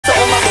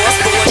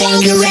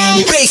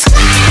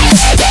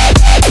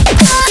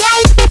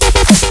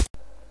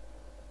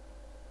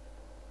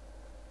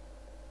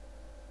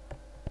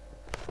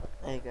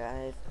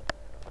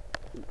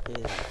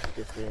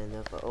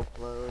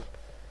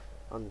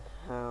on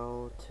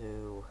how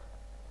to,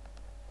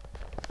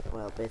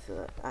 well,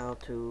 basically how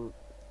to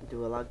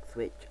do a lag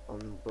switch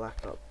on Black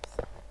Ops.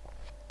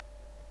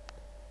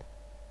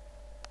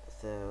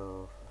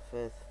 So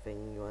first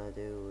thing you want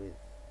to do is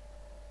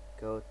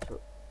go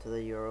to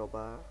the Euro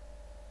bar,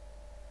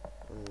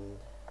 and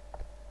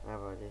I've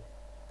already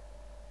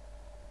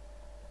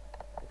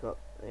got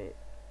it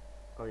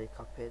already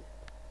copied.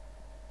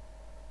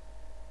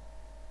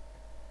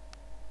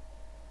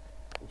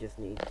 You just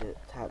need to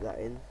type that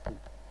in.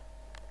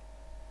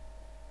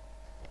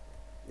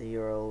 The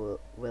URL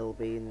will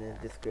be in the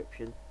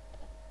description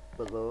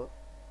below.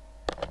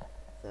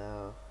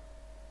 So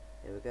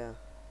here we go.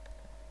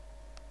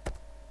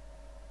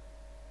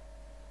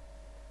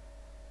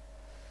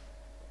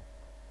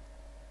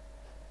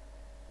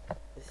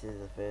 This is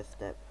the first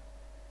step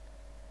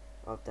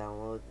of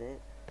downloading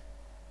it.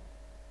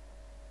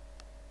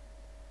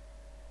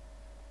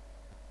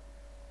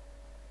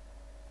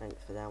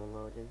 Thanks for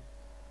downloading.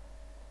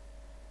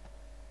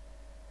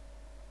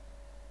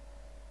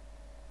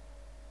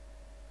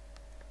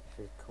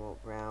 Should come up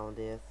round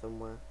here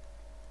somewhere,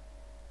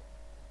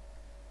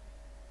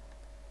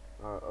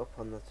 or up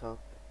on the top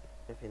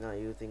if you're not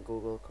using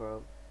Google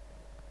Chrome.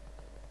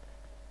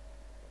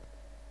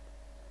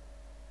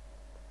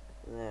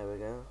 There we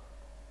go.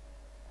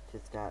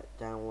 Just start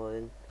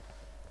downloading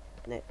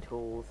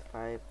NetTools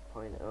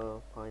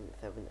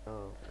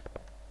 5.0.70.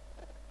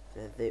 It's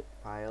a zip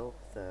file,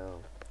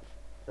 so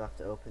you'll have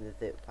to open the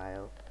zip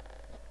file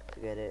to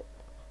get it.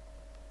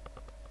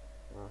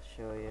 I'll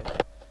show you.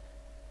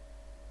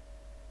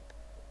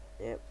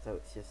 Yep, so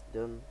it's just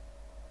done.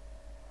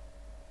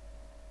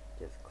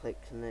 Just click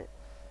on it.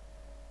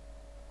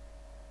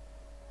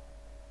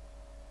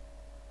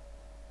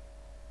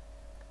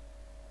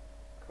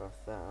 Cross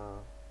that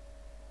off.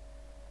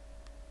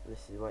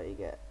 This is what you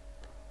get.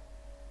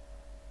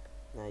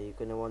 Now you're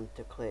going to want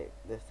to click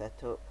the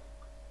setup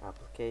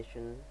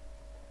application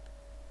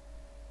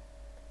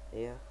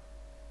here.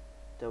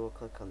 Double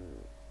click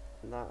on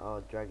that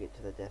or drag it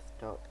to the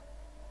desktop,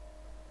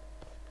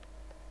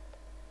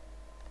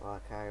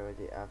 like I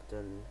already have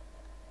done.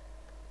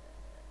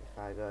 If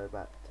I go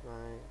back to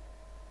my,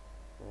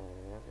 there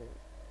we have it.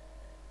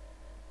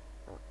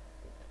 Oh,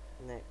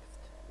 next.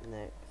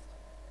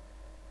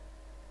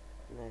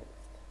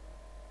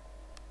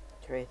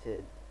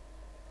 Created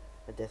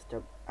a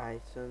desktop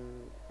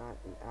icon,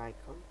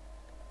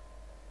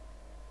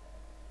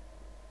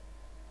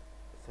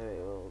 so it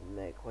will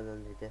make one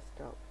on the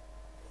desktop.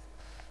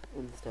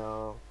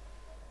 Install.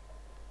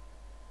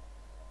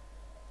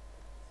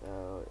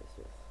 So it's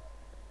just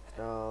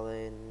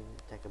installing.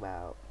 Take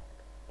about,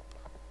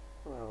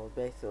 well,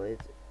 basically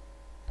it's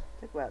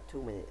take about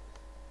 2 minutes.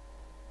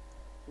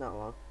 Not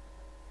long.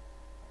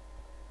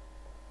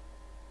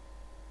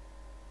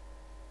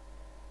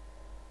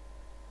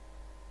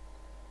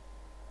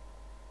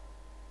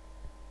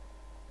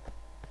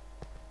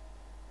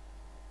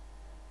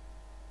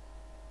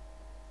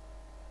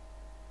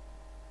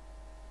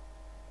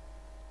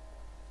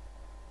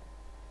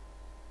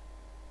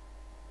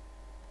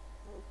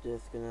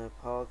 Just gonna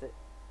pause it,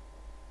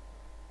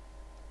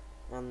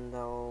 and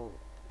I'll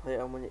put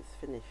it on when it's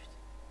finished.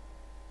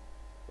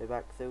 Be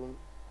back soon.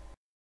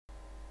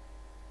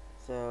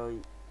 So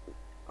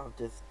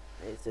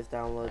it's just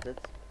downloaded,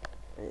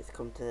 and it's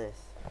come to this.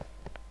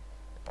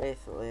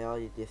 Basically all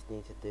you just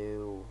need to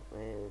do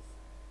is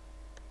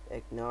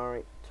ignore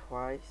it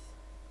twice,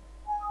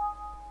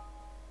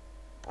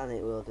 and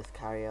it will just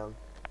carry on.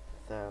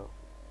 So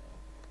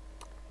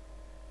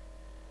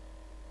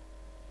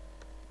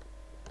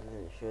and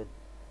it should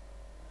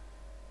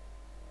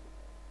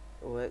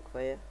work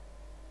for you.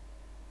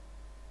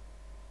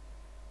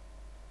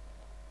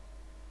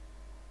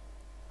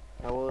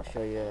 I will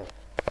show you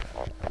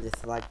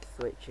this lag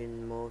switch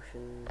in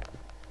motion.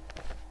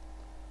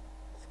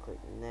 Just click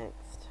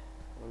next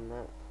on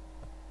that,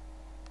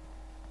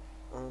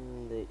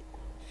 and it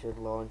should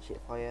launch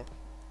it for you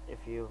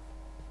if you've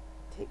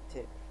ticked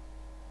it.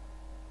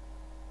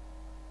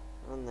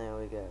 And there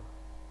we go.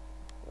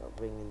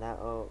 Bringing that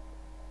up.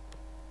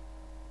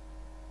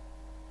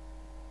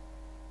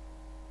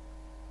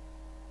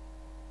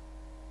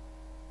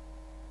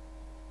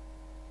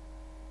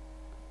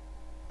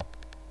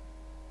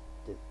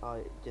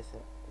 Just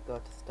go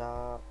to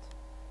start,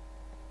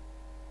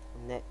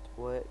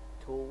 network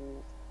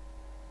tools,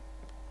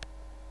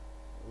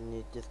 and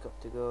you just got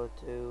to go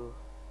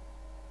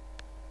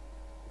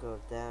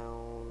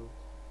down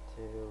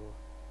to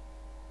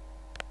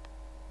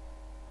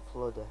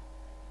Flooder.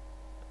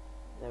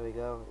 There we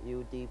go,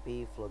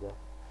 UDP Flooder.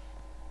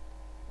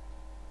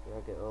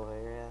 Drag it over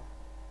here.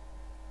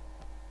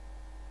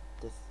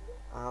 Just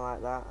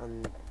highlight that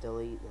and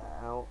delete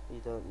that out.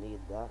 You don't need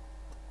that.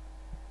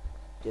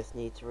 Just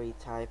need to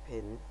retype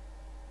in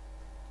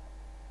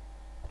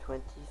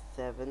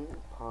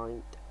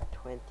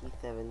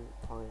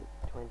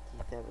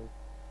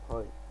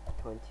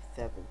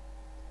 27.27.27.27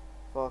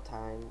 4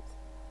 times.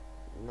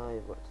 You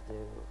know what to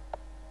do.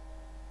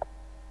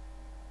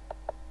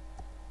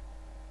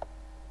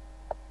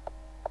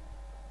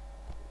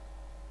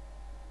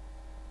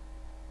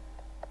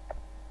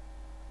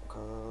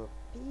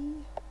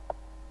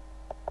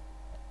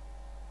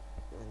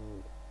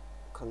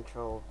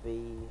 Control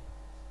V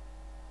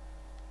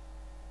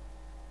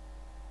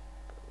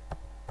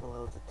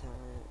loads of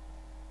time.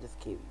 Just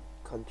keep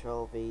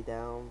Control V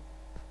down.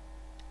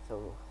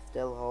 So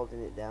still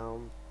holding it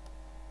down.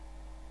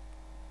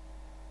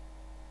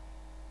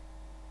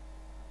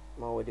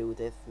 The more we do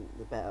this,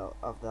 the better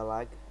of the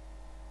lag.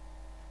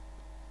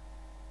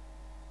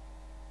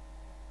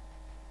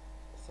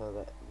 So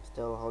that I'm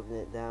still holding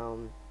it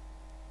down.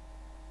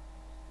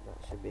 That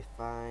should be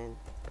fine.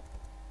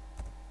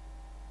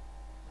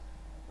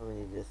 And we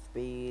need the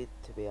speed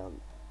to be on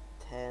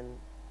 10.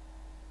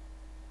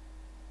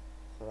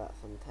 So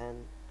that's on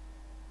 10.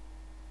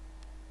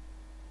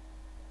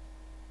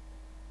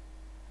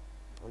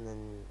 And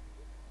then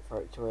for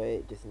it to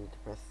wait, just need to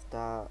press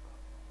start.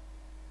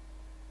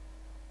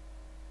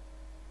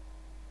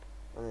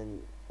 And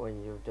then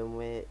when you're done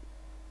with it,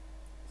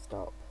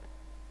 stop.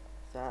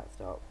 Start,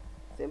 stop.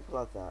 Simple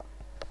as that.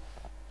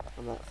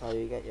 And that's how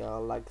you get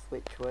your lag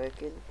switch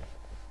working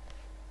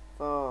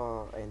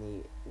for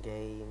any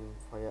game,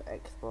 for your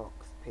Xbox,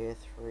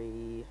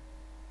 PS3,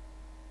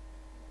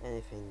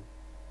 anything.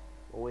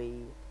 I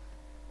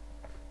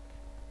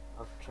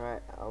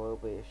will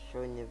be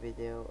showing you a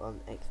video on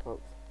Xbox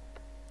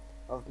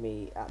of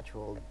me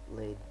actually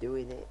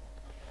doing it,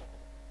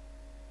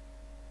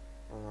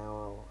 and I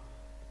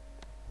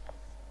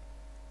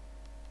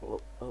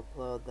will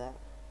upload that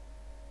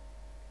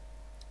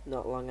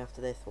not long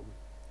after this one.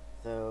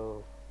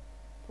 So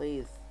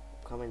please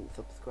comment,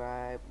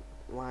 subscribe,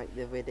 like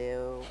the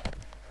video,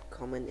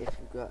 comment if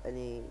you've got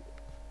any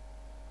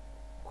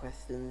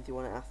questions you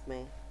want to ask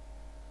me.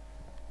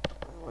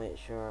 I'll make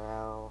sure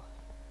I'll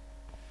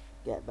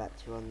get back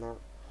to you on that.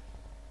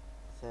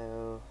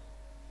 So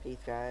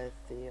peace guys,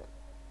 see you.